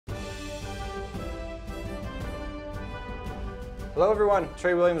Hello everyone,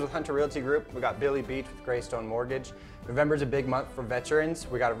 Trey Williams with Hunter Realty Group. We got Billy Beach with Greystone Mortgage. November's a big month for veterans.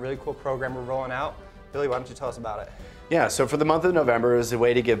 We got a really cool program we're rolling out. Billy, why don't you tell us about it? Yeah, so for the month of November, as a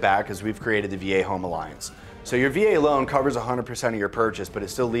way to give back, is we've created the VA Home Alliance. So your VA loan covers 100% of your purchase, but it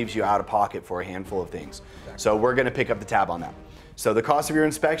still leaves you out of pocket for a handful of things. Exactly. So we're gonna pick up the tab on that. So the cost of your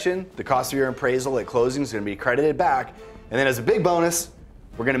inspection, the cost of your appraisal at closing is gonna be credited back, and then as a big bonus,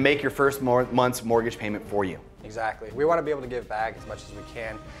 we're gonna make your first month's mortgage payment for you. Exactly. We want to be able to give back as much as we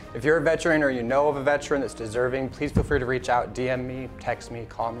can. If you're a veteran or you know of a veteran that's deserving, please feel free to reach out, DM me, text me,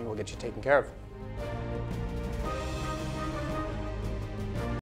 call me, we'll get you taken care of.